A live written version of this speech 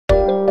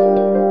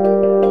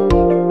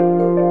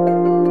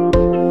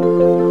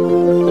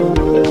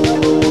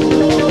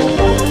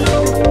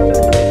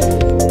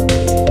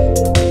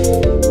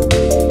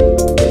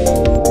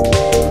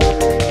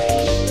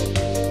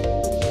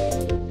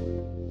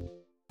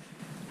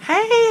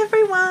Hey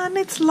everyone,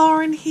 it's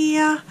Lauren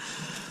here.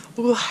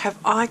 Well, have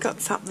I got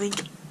something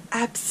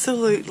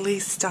absolutely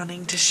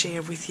stunning to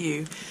share with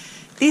you.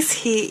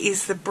 This here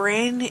is the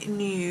brand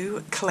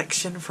new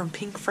collection from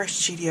Pink Fresh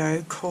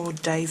Studio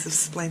called Days of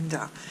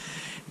Splendor.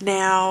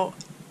 Now,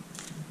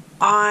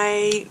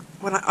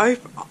 when I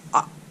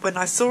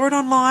saw it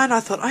online, I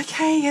thought,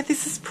 okay, yeah,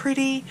 this is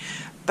pretty.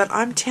 But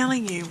I'm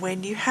telling you,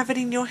 when you have it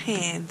in your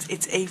hands,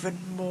 it's even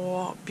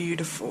more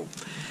beautiful.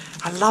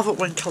 I love it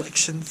when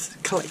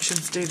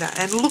collections do that.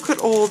 And look at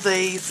all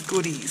these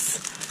goodies.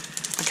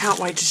 I can't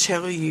wait to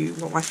tell you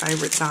what my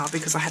favourites are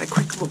because I had a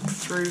quick look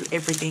through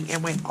everything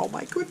and went, oh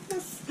my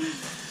goodness.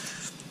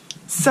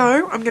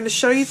 So I'm going to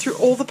show you through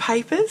all the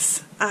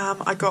papers.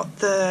 I got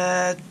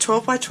the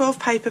 12 by 12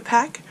 paper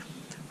pack,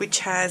 which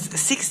has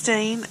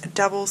 16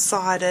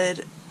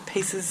 double-sided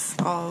pieces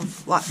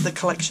of like the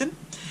collection.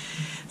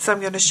 So I'm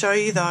going to show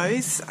you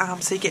those.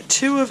 So you get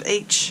 2 of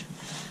each,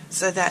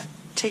 so that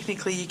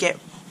technically you get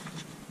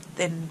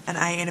then an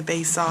A and a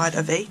B side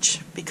of each,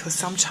 because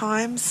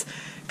sometimes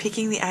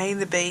picking the A and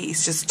the B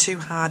is just too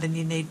hard and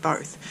you need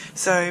both.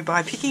 So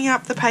by picking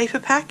up the paper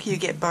pack, you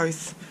get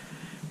both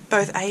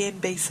A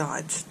and B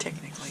sides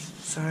technically.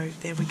 So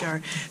there we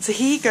go. So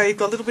here you go, you've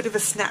got a little bit of a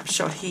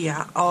snapshot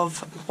here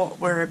of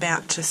what we're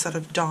about to sort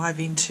of dive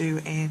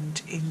into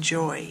and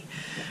enjoy.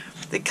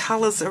 The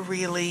colours are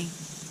really,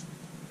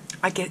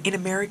 in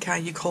America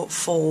you call it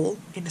fall,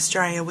 in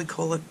Australia we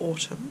call it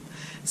autumn.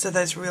 So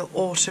those real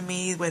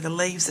autumny, where the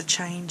leaves are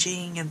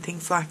changing and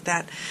things like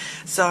that.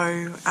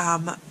 So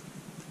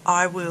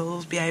I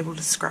will be able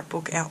to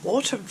scrapbook our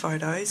autumn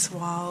photos,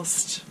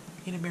 whilst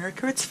in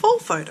America it's fall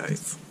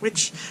photos,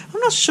 which I'm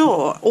not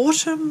sure.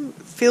 Autumn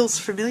feels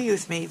familiar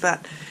with me,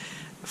 but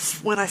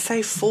when I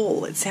say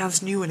fall, it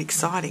sounds new and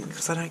exciting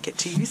because I don't get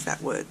to use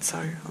that word. So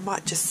I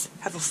might just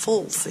have a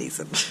fall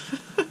season.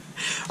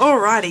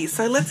 Alrighty,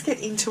 so let's get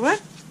into it.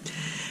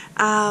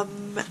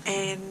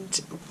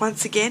 And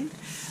once again,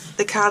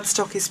 the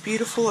cardstock is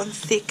beautiful and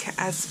thick,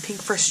 as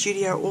Pink Fresh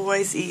Studio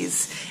always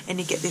is, and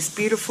you get this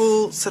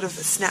beautiful sort of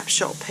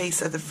snapshot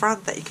piece at the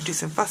front that you can do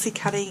some fussy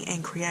cutting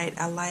and create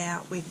a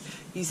layout with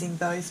using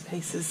those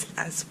pieces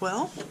as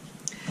well.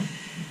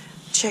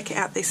 Check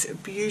out this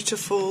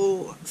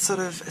beautiful sort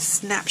of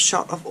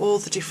snapshot of all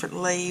the different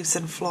leaves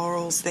and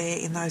florals there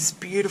in those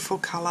beautiful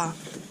colour,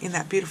 in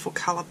that beautiful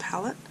colour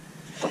palette.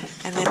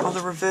 And then on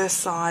the reverse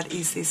side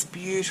is this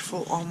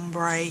beautiful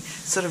ombre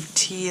sort of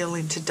teal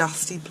into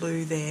dusty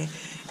blue there,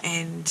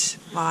 and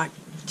like,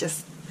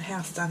 just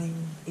how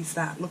stunning is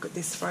that? Look at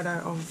this photo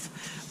of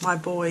my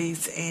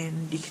boys,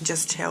 and you can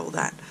just tell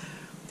that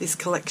this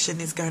collection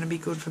is going to be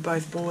good for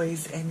both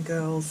boys and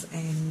girls,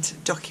 and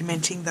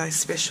documenting those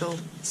special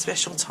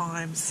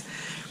times.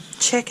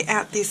 Check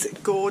out this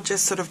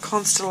gorgeous sort of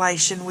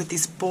constellation with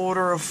this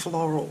border of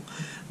floral,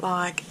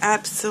 like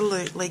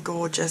absolutely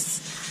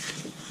gorgeous.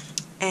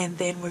 And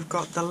then we've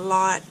got the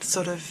light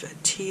sort of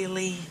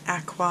tealy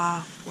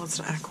aqua, well, it's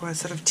not aqua,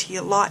 sort of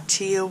teal, light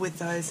teal with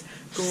those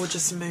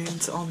gorgeous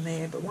moons on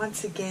there. But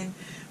once again,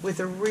 with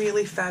a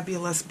really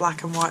fabulous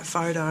black and white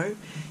photo,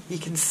 you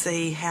can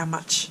see how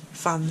much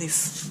fun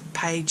this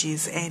page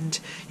is. And,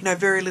 you know,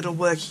 very little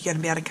work, you're going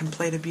to be able to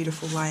complete a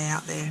beautiful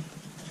layout there.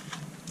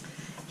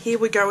 Here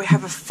we go, we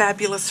have a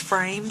fabulous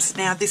frames.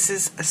 Now this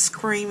is a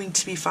screaming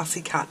to be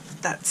fussy cut.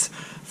 That's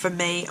for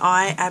me.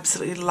 I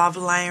absolutely love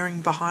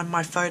layering behind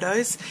my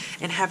photos,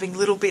 and having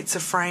little bits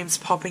of frames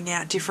popping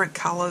out different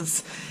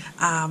colours.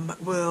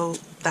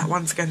 That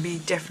one's going to be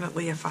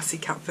definitely a fussy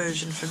cut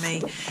version for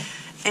me.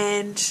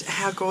 And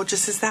how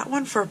gorgeous is that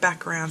one for a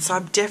background? So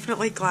I'm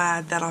definitely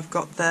glad that I've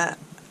got the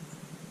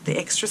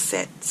extra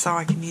set, so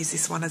I can use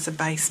this one as a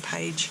base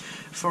page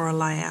for a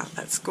layout.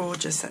 That's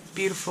gorgeous, that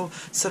beautiful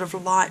sort of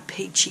light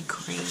peachy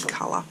cream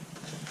colour.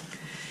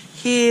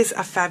 Here's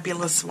a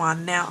fabulous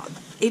one. Now,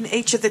 in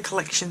each of the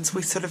collections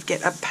we sort of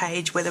get a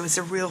page where there was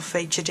a real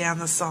feature down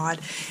the side,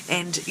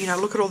 and you know,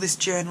 look at all this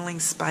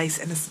journaling space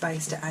and a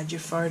space to add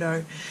your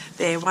photo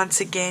there. Once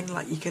again,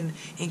 like, you can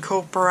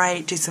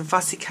incorporate, do some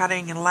fussy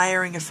cutting and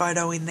layering a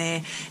photo in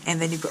there,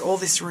 and then you've got all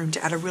this room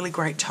to add a really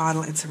great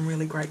title and some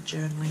really great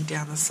journaling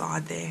down the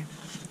side there.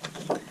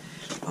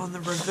 On the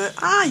reverse,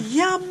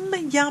 yum,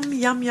 yum,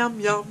 yum, yum,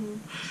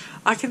 yum.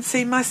 I can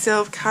see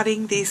myself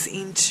cutting this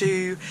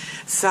into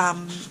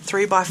some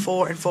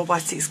 3x4 and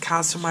 4x6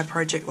 cards for my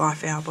Project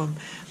Life album.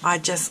 I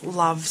just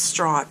love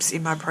stripes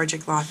in my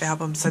Project Life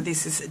album, so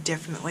this is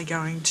definitely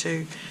going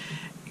to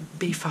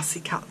be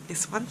fussy cut,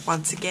 this one.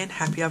 Once again,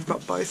 happy I've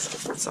got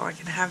both, so I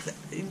can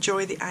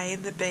enjoy the A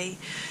and the B.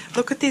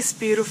 Look at this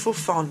beautiful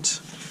font.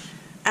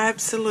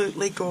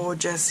 Absolutely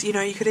gorgeous. You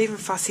know, you could even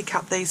fussy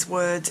cut these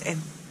words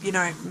and, you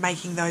know,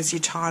 making those your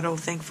title.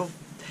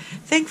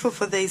 Thankful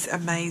for these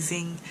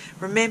amazing,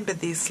 remember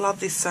this,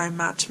 love this so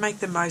much, make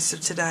the most of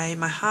today,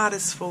 my heart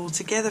is full,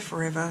 together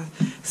forever,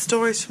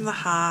 stories from the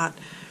heart,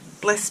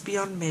 blessed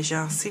beyond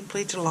measure,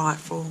 simply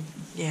delightful.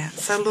 Yeah,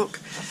 so look,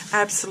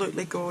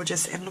 absolutely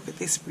gorgeous, and look at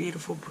this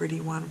beautiful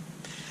pretty one.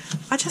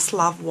 I just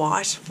love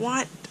white.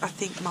 White, I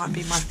think, might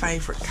be my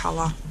favourite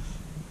colour.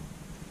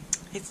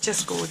 It's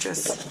just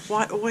gorgeous.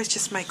 White always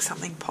just makes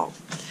something pop.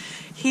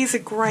 Here's a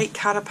great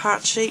cut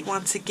apart sheet,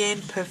 once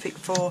again perfect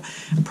for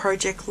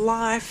project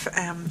life,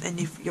 and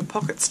your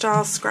pocket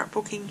style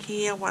scrapbooking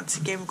here. Once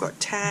again we've got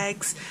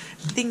tags,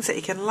 things that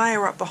you can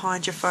layer up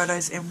behind your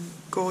photos, and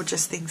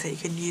gorgeous things that you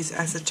can use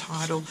as a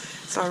title.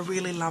 So I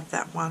really love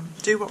that one.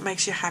 Do what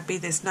makes you happy,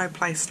 there's no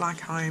place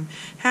like home.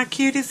 How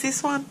cute is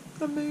this one?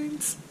 The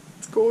moons.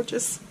 It's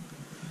gorgeous.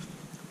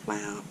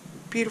 Wow,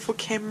 beautiful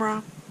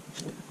camera.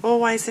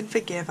 Always and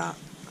together.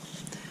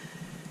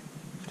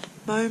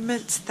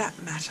 Moments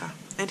that matter.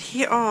 And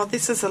here, oh,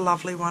 this is a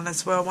lovely one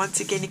as well.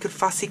 Once again, you could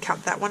fussy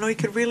cut that one, or you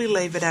could really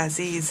leave it as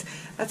is.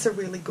 That's a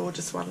really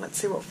gorgeous one. Let's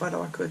see what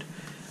photo I could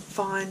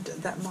find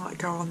that might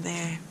go on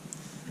there.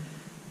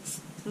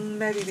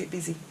 Maybe a bit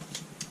busy.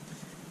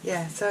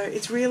 Yeah, so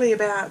it's really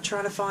about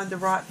trying to find the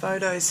right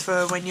photos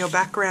for when your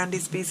background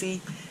is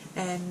busy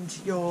and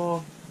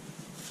your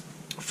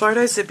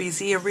photos are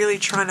busy. You're really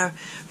trying to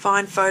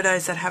find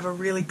photos that have a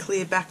really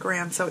clear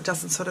background so it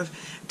doesn't sort of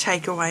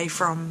take away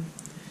from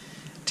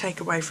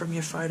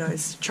your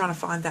photos. Trying to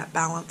find that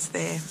balance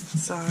there.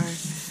 So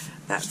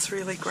that's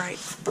really great.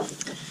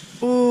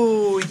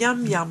 Ooh,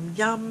 yum, yum,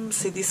 yum.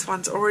 See, this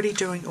one's already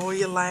doing all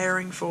your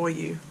layering for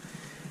you.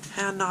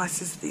 How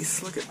nice is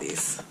this? Look at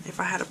this. If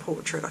I had a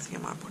portrait, I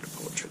think I might put a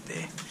portrait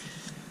there.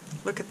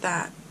 Look at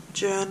that.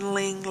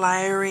 Journaling,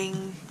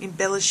 layering,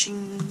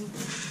 embellishing.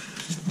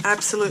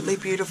 Absolutely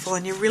beautiful,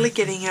 and you're really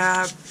getting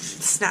a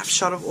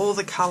snapshot of all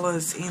the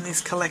colours in this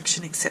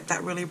collection except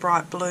that really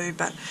bright blue,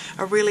 but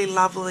a really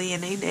lovely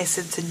and in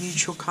essence a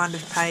neutral kind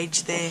of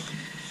page there.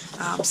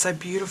 So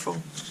beautiful.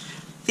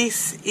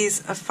 This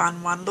is a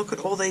fun one. Look at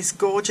all these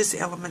gorgeous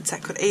elements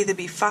that could either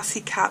be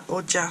fussy cut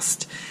or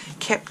just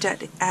kept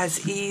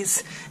as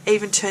is.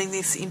 Even turning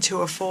this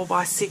into a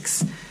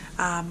 4x6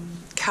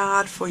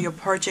 card for your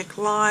project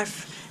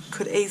life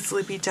could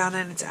easily be done,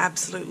 and it's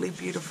absolutely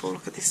beautiful.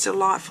 Look at this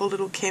delightful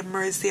little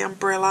cameras, the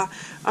umbrella,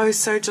 oh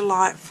so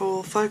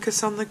delightful.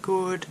 Focus on the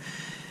good,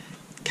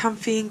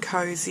 comfy and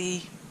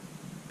cozy,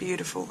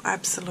 beautiful,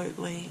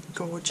 absolutely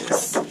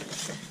gorgeous.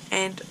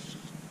 And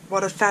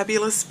what a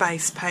fabulous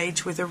base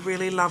page with a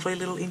really lovely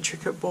little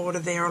intricate border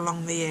there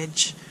along the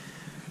edge.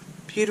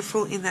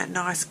 Beautiful in that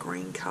nice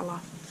green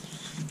colour.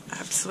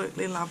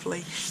 Absolutely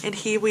lovely. And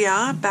here we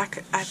are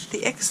back at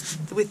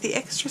with the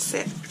extra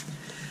set.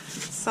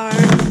 So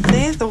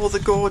there's all the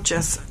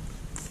gorgeous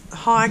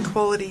high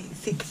quality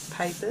thick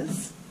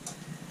papers,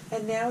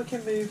 and now we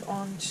can move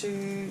on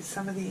to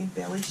some of the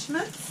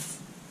embellishments.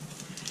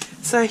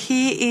 So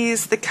here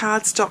is the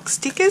cardstock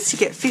stickers. You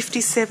get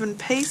 57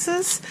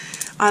 pieces.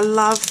 I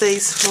love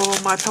these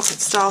for my pocket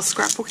style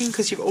scrapbooking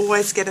because you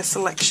always get a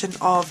selection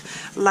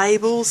of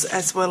labels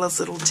as well as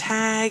little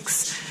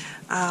tags,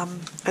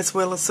 as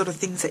well as sort of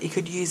things that you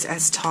could use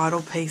as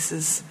title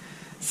pieces.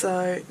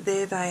 So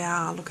there they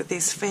are. Look at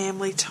this,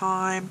 family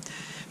time,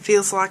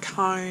 feels like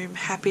home,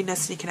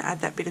 happiness, and you can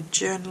add that bit of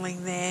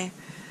journaling there.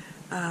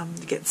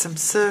 Get some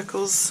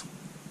circles.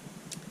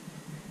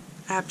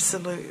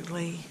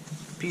 Absolutely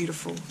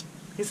beautiful.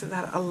 Isn't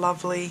that a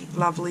lovely,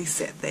 lovely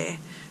set there?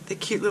 The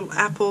cute little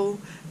apple,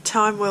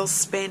 time well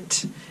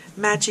spent,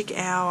 magic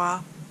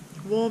hour,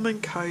 warm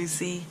and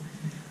cozy,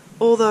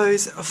 all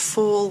those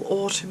fall,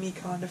 autumny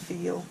kind of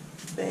feel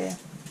there.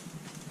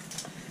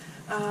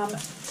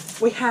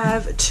 We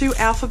have two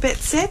alphabet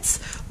sets.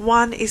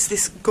 One is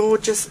this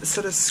gorgeous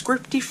sort of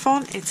scripty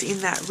font. It's in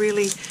that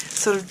really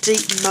sort of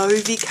deep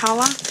mauvey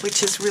colour,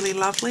 which is really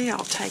lovely. I'll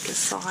take a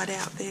side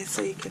out there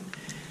so you can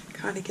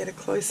kind of get a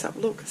close-up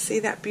look. See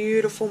that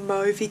beautiful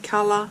mauvey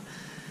colour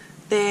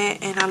there?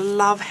 And I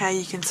love how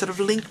you can sort of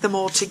link them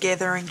all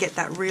together and get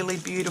that really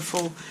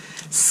beautiful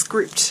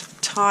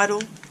script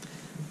title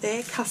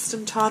there,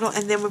 custom title.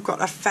 And then we've got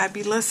a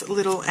fabulous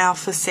little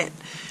alpha set.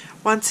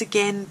 Once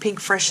again, Pink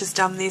Fresh has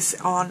done this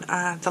on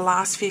the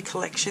last few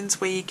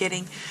collections where you're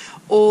getting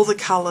all the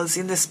colours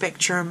in the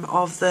spectrum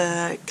of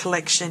the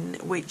collection,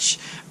 which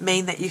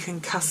mean that you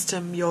can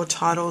custom your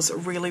titles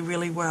really,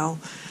 really well,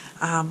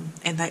 and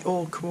they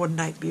all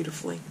coordinate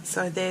beautifully.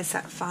 So there's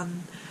that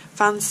fun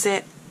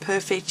set,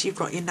 perfect. You've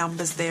got your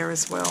numbers there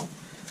as well.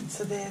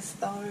 So there's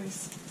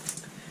those.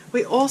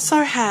 We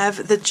also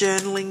have the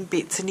journaling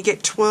bits, and you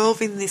get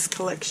 12 in this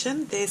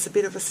collection. There's a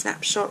bit of a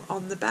snapshot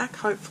on the back.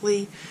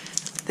 Hopefully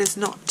there's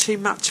not too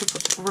much of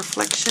a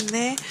reflection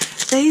there.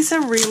 These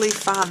are really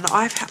fun.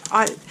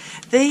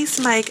 These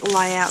make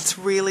layouts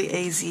really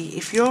easy.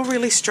 If you're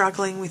really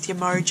struggling with your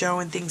mojo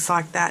and things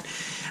like that,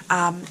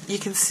 you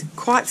can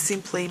quite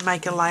simply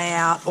make a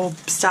layout or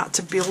start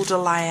to build a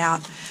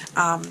layout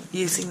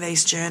using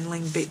these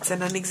journaling bits.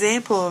 And an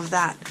example of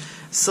that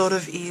sort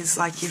of is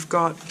like you've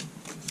got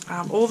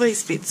all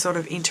these bits sort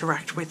of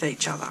interact with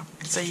each other.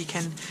 So you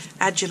can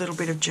add your little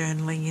bit of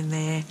journaling in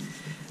there.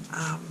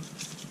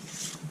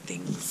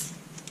 Things,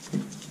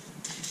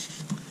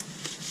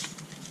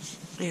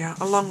 yeah,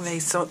 along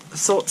these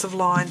sorts of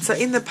lines. So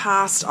in the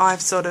past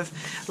I've sort of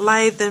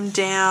laid them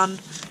down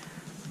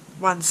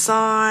one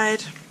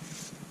side,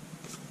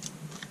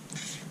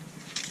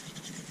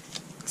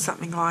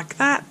 something like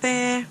that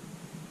there,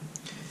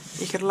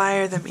 You could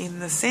layer them in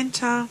the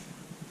centre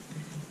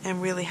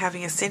and really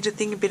having a centre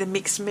thing, a bit of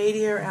mixed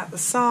media out the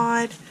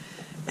side,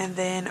 and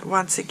then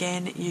once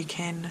again you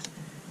can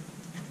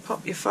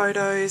pop your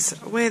photos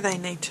where they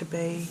need to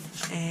be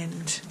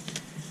and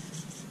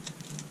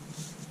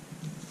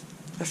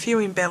a few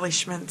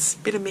embellishments,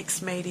 bit of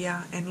mixed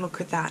media, and look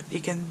at that.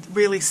 You can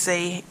really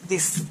see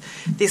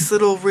this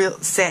little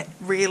set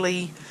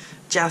really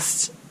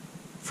just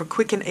for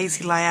quick and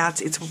easy layouts.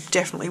 It's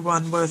definitely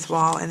one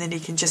worthwhile, and then you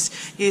can just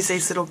use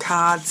these little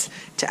cards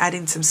to add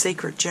in some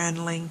secret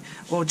journaling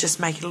or just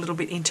make it a little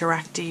bit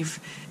interactive,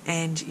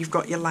 and you've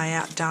got your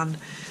layout done.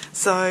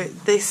 So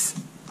this,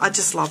 I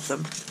just love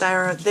them.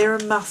 They're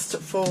a must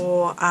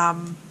for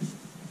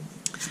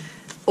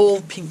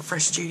all Pink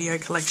Fresh Studio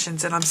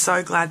collections, and I'm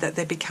so glad that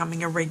they're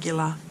becoming a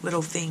regular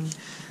little thing.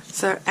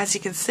 So as you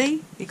can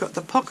see, you've got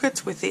the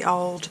pockets with the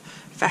old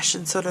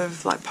fashioned sort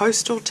of like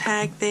postal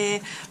tag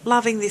there.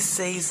 Loving this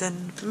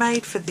season,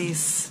 made for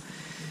this.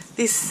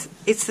 It's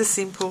the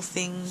simple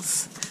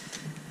things.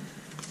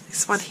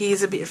 This one here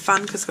is a bit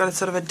fun because it's got a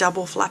sort of a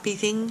double flappy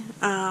thing.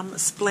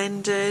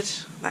 Splendid,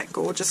 that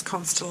gorgeous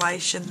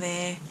constellation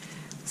there.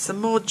 Some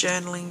more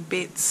journaling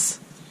bits.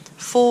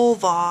 Fall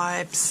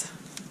vibes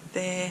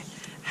there.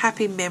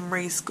 Happy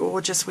memories,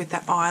 gorgeous with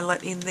that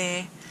eyelet in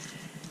there.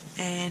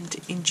 And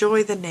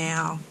enjoy the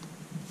now.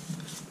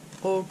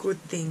 All good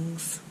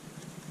things.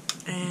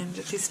 And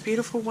this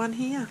beautiful one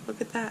here,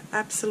 look at that,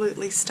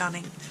 absolutely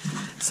stunning.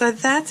 So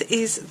that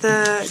is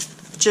the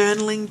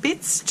journaling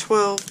bits,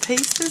 12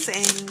 pieces,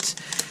 and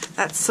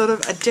that's sort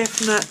of a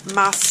definite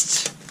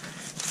must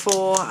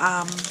for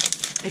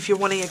if you're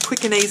wanting a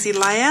quick and easy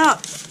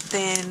layout,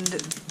 then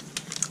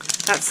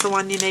that's the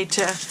one you need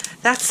to,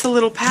 that's the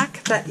little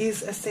pack that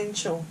is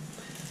essential.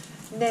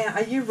 Now,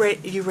 are you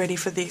ready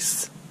for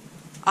this?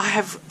 I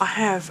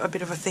have a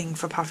bit of a thing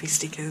for puffy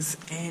stickers,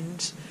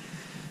 and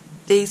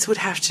these would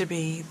have to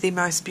be the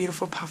most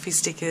beautiful puffy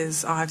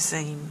stickers I've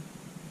seen.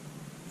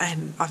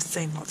 And I've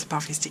seen lots of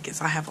puffy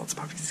stickers. I have lots of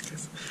puffy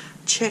stickers.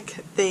 Check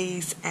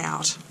these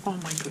out. Oh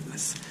my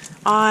goodness.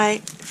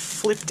 I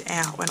flipped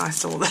out when I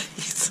saw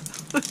these.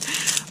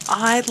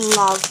 I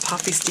love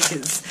puffy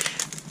stickers.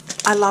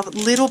 I love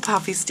little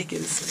puffy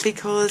stickers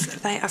because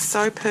they are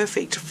so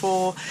perfect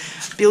for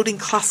building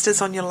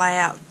clusters on your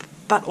layout,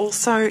 but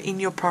also in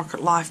your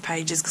pocket life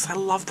pages, because I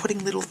love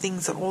putting little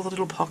things in all the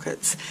little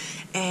pockets.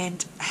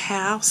 And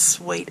how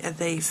sweet are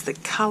these? The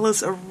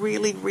colours are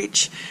really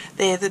rich.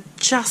 They're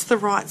just the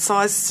right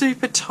size,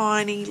 super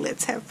tiny.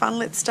 Let's have fun.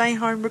 Let's stay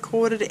home.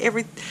 Recorded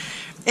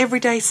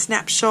everyday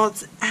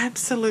snapshots.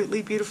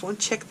 Absolutely beautiful. And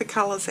check the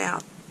colours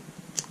out.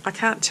 I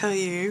can't tell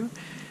you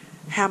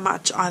how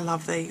much I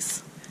love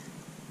these.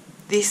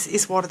 This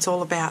is what it's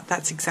all about.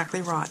 That's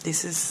exactly right.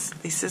 This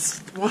is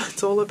what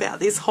it's all about.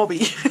 This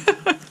hobby.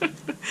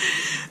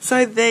 So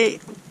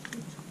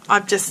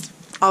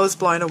I was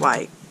blown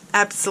away.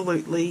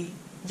 Absolutely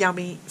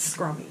yummy,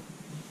 scrummy.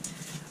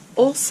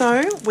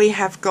 Also, we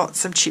have got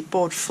some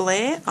chipboard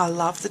flair. I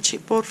love the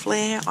chipboard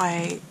flair.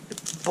 I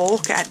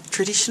balk at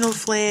traditional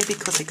flair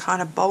because they're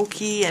kind of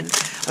bulky, and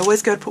I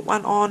always go to put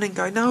one on and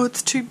go, no,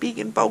 it's too big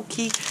and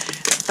bulky.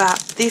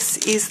 But this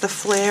is the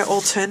flair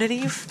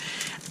alternative,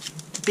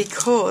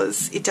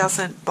 because it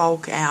doesn't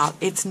bulk out.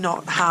 It's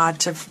not hard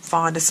to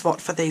find a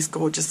spot for these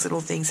gorgeous little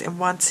things. And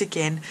once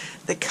again,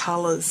 the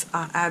colours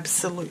are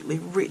absolutely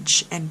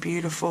rich and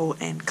beautiful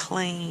and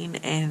clean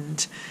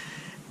and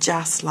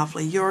just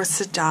lovely. You're a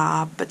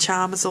Sadar,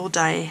 pajamas all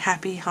day,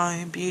 happy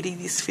home, beauty,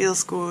 this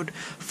feels good,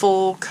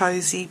 fall,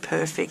 cozy,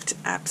 perfect,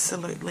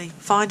 absolutely.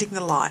 Finding the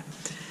light.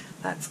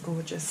 That's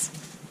gorgeous.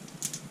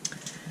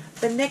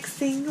 The next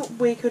thing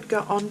we could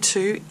go on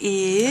to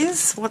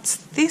is, what's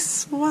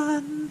this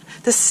one?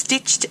 The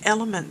stitched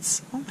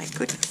elements. Oh my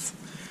goodness.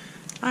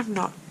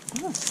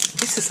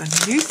 This is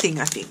a new thing,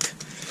 I think.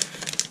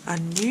 A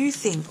new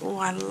thing. Oh,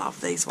 I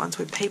love these ones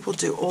where people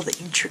do all the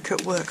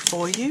intricate work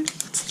for you.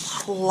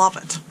 I love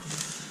it.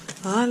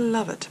 I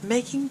love it.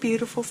 Making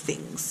beautiful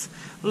things.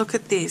 Look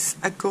at this.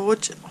 A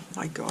gorgeous, oh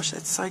my gosh,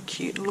 that's so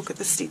cute. Look at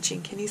the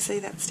stitching. Can you see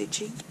that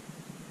stitching?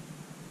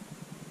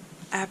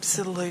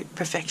 Absolute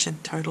perfection,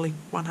 totally,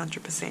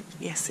 100%.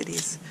 Yes, it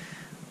is.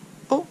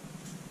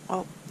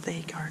 Oh, there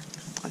you go.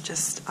 I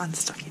just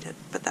unstuck it,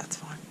 but that's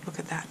fine. Look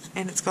at that.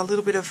 And it's got a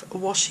little bit of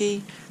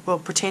washi, well,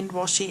 pretend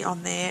washi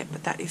on there,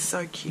 but that is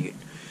so cute.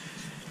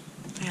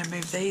 I'm going to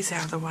move these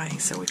out of the way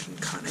so we can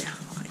kind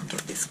of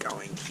get this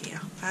going here.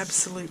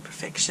 Absolute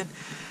perfection.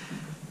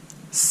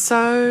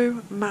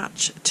 So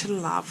much to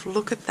love.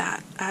 Look at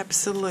that.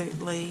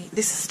 Absolutely.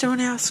 This is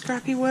doing our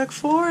scrappy work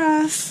for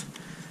us.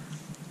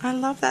 I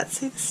love that.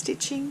 See the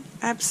stitching?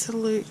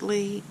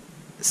 Absolutely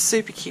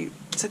super cute.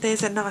 So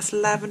there's a nice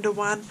lavender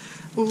one.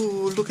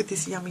 Ooh, look at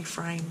this yummy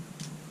frame.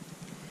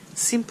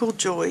 Simple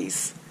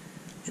joys.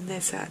 And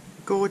there's that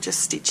gorgeous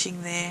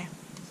stitching there.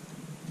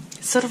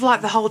 Sort of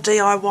like the whole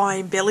DIY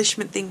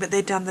embellishment thing, but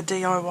they've done the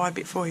DIY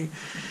bit for you.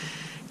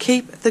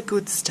 Keep the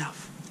good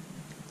stuff.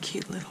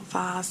 Cute little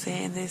vase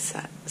there, and there's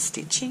that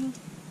stitching.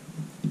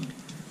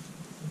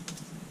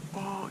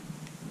 Oh,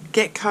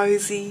 get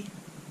cozy.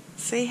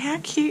 See, how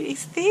cute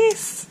is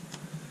this?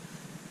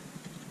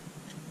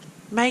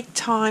 Make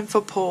time for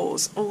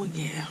pause. Oh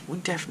yeah, we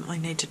definitely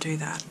need to do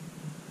that.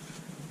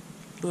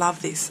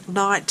 Love this.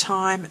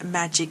 Nighttime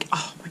magic.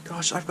 Oh my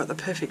gosh, I've got the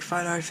perfect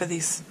photo for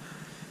this.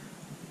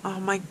 Oh,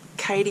 my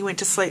Katie went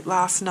to sleep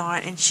last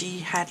night and she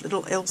had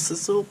little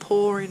Elsa's little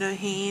paw in her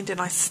hand,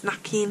 and I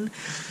snuck in.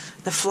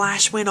 The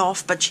flash went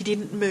off, but she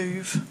didn't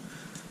move.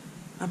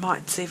 I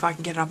might see if I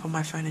can get it up on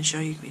my phone and show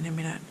you in a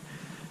minute.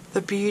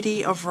 The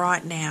beauty of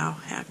right now.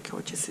 How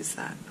gorgeous is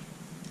that?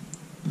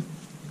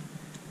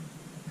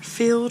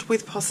 Filled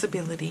with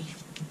possibility.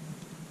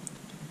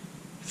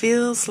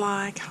 Feels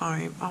like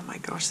home. Oh my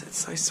gosh, that's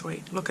so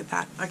sweet. Look at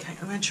that. Okay,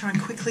 I'm going to try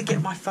and quickly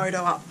get my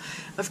photo up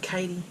of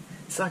Katie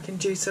so I can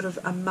do sort of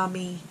a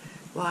mummy,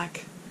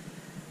 like,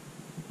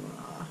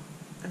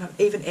 and I've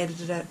even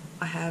edited it.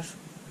 I have,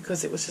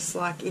 because it was just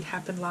like, it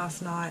happened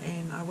last night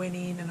and I went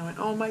in and I went,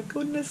 oh my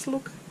goodness,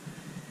 look.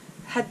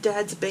 Had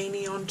Dad's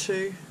beanie on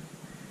too.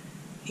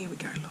 Here we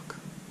go, look.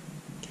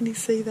 Can you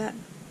see that?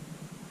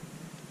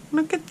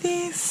 Look at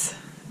this.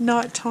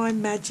 Nighttime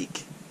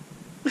magic.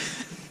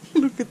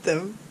 Look at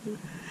them.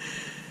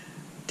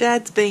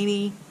 Dad's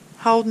beanie,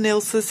 holding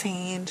Elsa's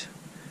hand.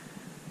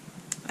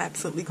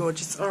 Absolutely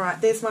gorgeous. Alright,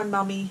 there's my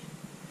mummy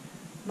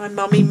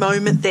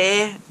moment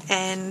there,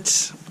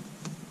 and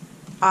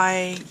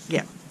I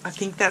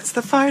think that's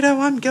the photo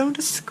I'm going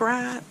to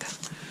scrap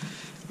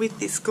with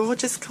this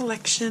gorgeous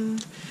collection.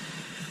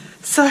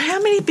 So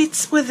how many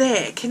bits were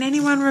there? Can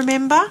anyone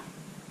remember?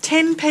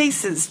 10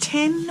 pieces.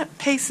 10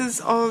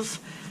 pieces of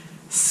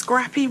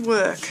scrappy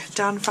work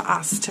done for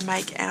us to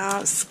make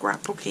our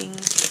scrapbooking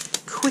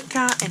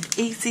quicker and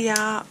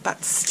easier,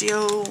 but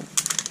still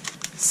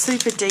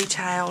super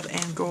detailed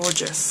and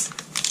gorgeous.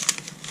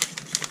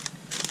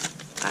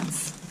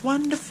 That's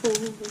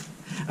wonderful.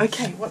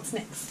 Okay, what's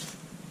next?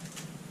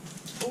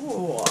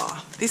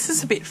 Oh, this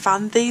is a bit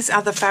fun. These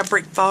are the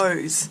fabric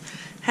bows.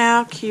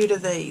 How cute are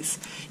these?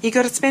 You've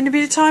got to spend a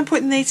bit of time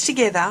putting these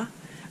together,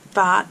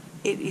 but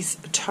it is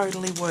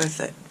totally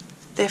worth it.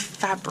 They're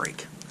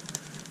fabric.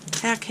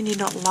 How can you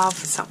not love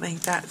something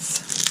that's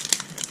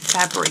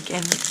fabric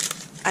and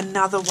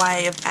another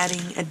way of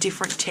adding a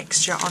different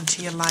texture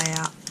onto your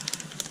layout?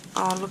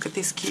 Oh, look at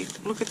this cute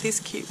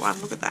one.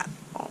 Look at that.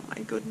 Oh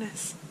my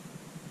goodness.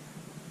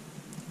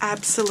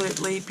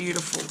 Absolutely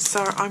beautiful.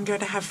 So I'm going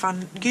to have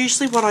fun.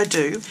 Usually what I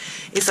do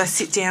is I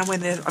sit down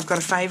when I've got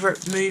a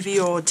favourite movie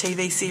or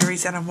TV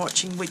series and I'm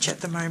watching, which at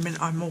the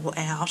moment I'm all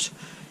out.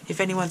 If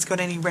anyone's got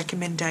any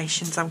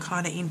recommendations, I'm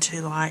kind of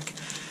into like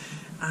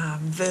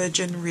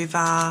Virgin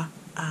River,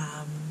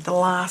 The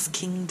Last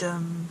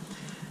Kingdom,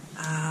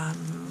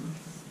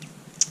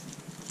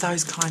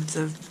 those kinds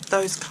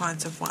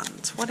of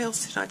ones. What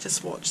else did I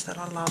just watch that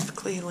I loved?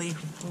 Clearly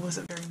it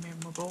wasn't very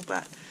memorable,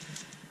 but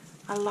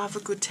I love a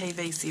good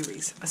TV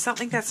series.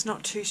 Something that's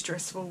not too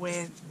stressful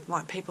where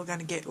like people are going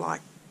to get like,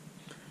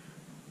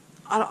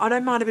 I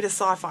don't mind a bit of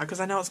sci-fi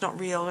because I know it's not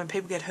real and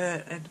people get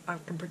hurt and I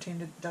can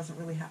pretend it doesn't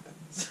really happen.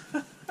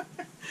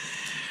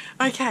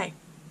 Okay,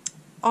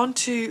 on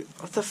to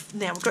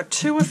now we've got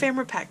two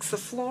ephemera packs, the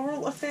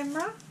floral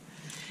ephemera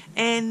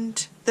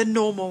and the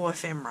normal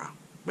ephemera,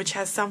 which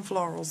has some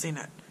florals in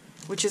it,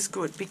 which is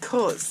good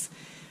because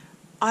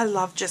I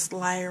love just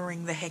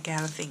layering the heck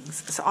out of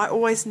things. So I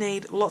always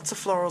need lots of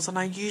florals, and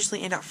I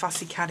usually end up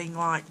fussy cutting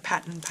like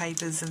pattern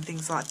papers and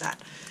things like that.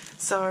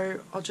 So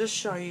I'll just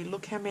show you,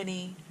 look how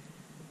many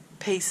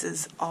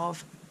pieces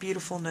of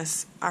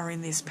beautifulness are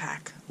in this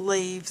pack.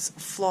 Leaves,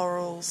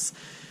 florals,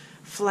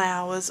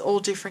 flowers, all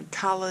different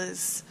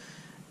colours.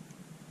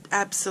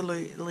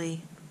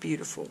 Absolutely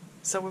beautiful.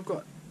 So we've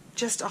got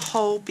just a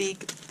whole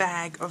big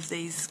bag of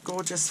these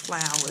gorgeous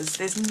flowers.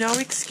 There's no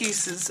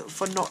excuses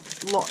for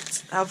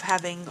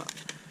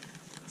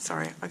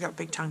sorry, I got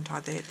big tongue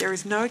tied there. There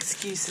is no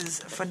excuses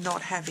for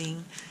not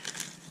having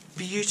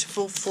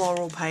beautiful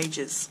floral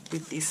pages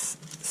with this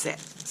set.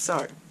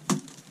 So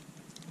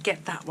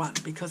get that one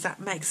because that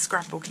makes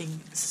scrapbooking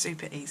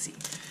super easy.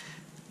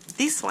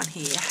 This one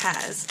here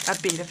has a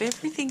bit of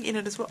everything in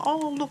it as well.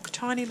 Oh look,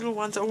 tiny little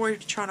ones are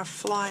already trying to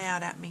fly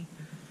out at me.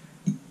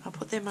 I'll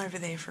put them over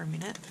there for a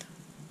minute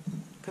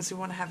because we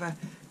want to have a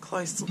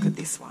close look at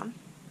this one.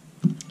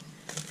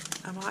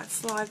 I might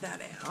slide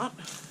that out.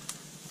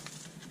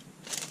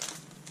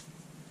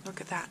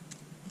 Look at that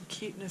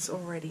cuteness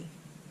already.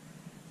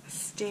 A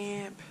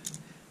stamp.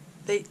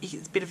 You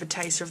get a bit of a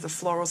taster of the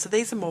floral. So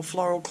these are more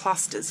floral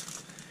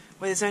clusters,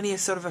 where there's only a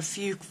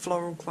few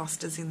floral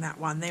clusters in that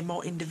one. They're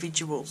more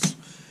individuals.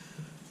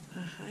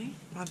 Okay.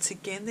 Once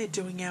again, they're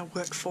doing our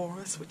work for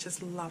us, which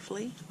is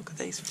lovely. Look at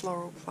these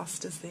floral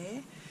clusters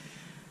there.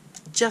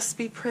 Just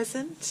be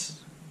present.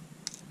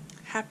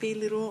 Happy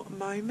little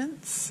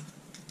moments.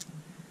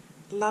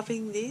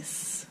 Loving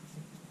this.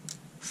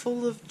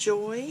 Full of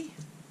joy.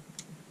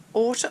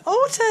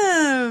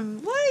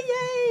 Autumn!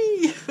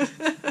 Yay!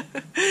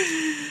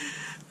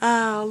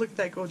 Look at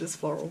that gorgeous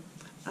floral.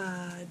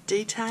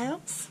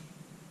 Details.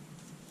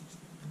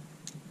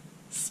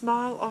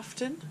 Smile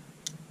often.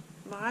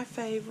 My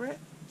favourite.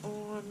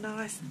 Oh,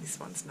 nice. This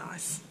one's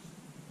nice.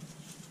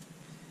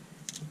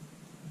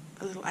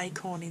 a little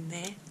acorn in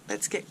there.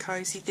 Let's get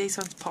cozy. These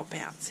ones pop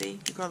out. See,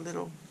 you've got a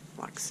little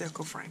like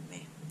circle frame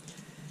there.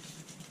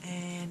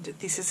 And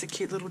this is a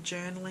cute little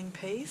journaling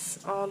piece.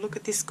 Oh, look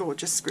at this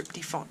gorgeous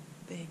scripty font.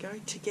 There you go,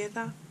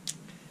 together.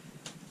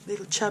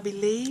 Little chubby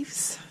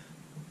leaves.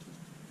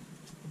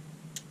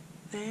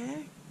 There,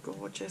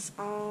 gorgeous.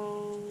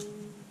 Oh,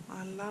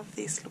 I love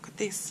this. Look at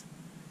this.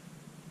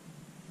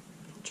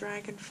 Little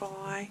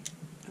dragonfly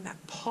and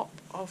that pop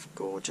of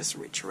gorgeous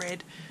rich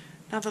red.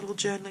 Another little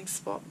journaling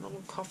spot, a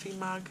little coffee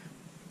mug.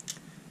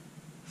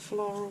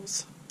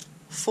 Florals,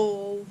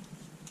 fall,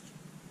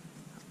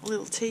 a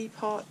little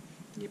teapot.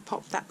 You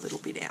pop that little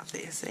bit out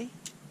there, see?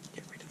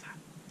 Get rid of that.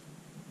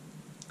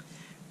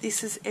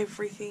 This is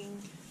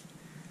everything.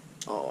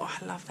 Oh,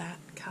 I love that.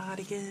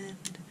 Cardigan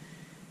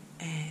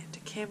and a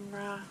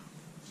camera.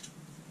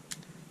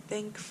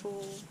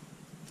 Thankful.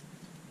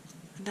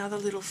 Another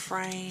little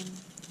frame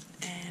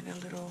and a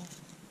little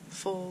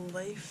fall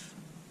leaf.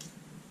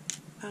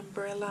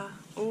 Umbrella.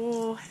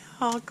 Oh,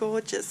 how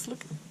gorgeous.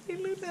 Look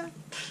at that.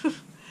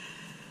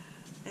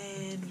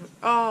 And,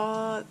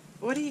 oh,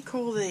 what do you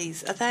call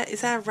these? Is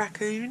that a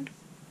raccoon?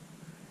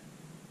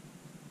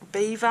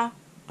 Beaver?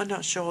 I'm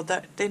not sure.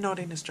 They're not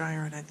in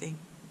Australia, I don't think.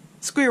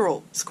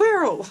 Squirrel.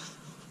 Squirrel!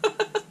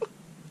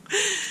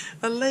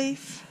 A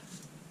leaf.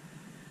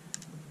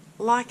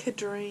 Like a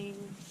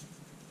dream.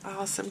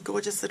 Oh, some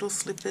gorgeous little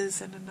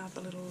slippers and another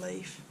little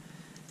leaf.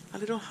 A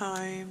little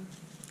home.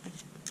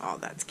 Oh,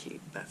 that's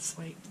cute. That's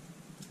sweet.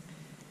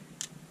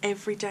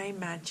 Everyday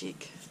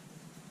magic.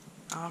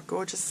 Oh,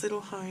 gorgeous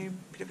little home.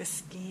 Bit of a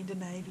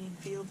Scandinavian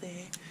feel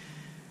there.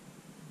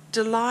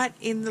 Delight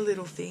in the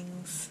little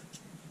things.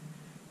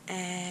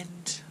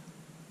 And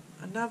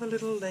another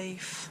little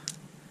leaf.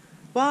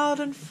 Wild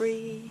and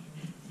free.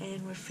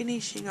 And we're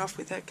finishing off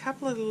with a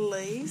couple of little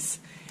leaves.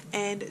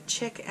 And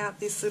check out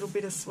this little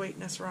bit of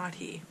sweetness right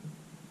here.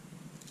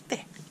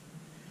 There.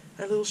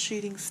 A little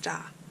shooting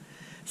star.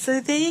 So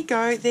there you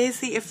go. There's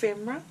the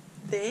ephemera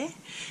there.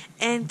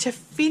 And to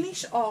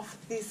finish off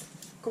this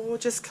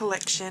gorgeous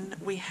collection,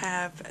 we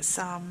have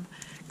some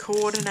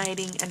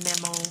coordinating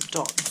enamel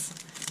dots.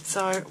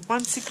 So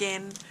once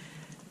again,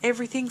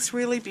 everything's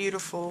really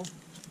beautiful.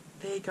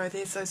 There you go.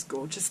 There's those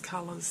gorgeous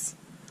colours.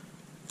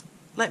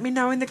 Let me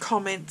know in the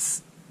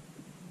comments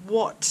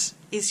what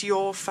is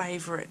your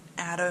favourite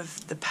out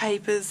of the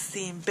papers,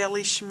 the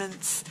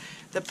embellishments,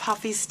 the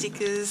puffy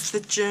stickers, the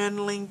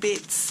journaling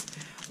bits.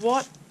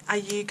 What are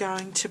you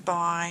going to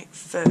buy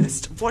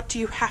first? What do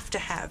you have to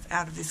have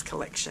out of this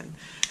collection?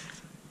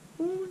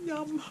 Oh,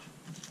 yum.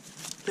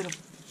 Little,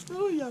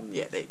 oh, yum.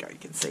 Yeah, there you go. You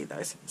can see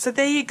those. So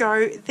there you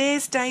go.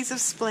 There's Days of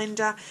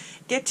Splendor.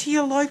 Get to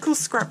your local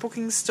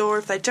scrapbooking store.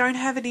 If they don't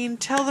have it in,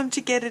 tell them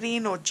to get it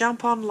in or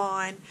jump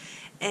online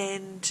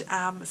and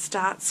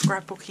start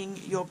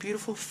scrapbooking your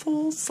beautiful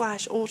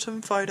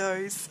fall/autumn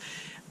photos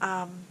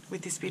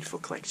with this beautiful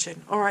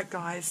collection. All right,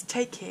 guys.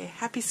 Take care.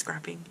 Happy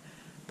scrapping.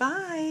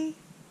 Bye.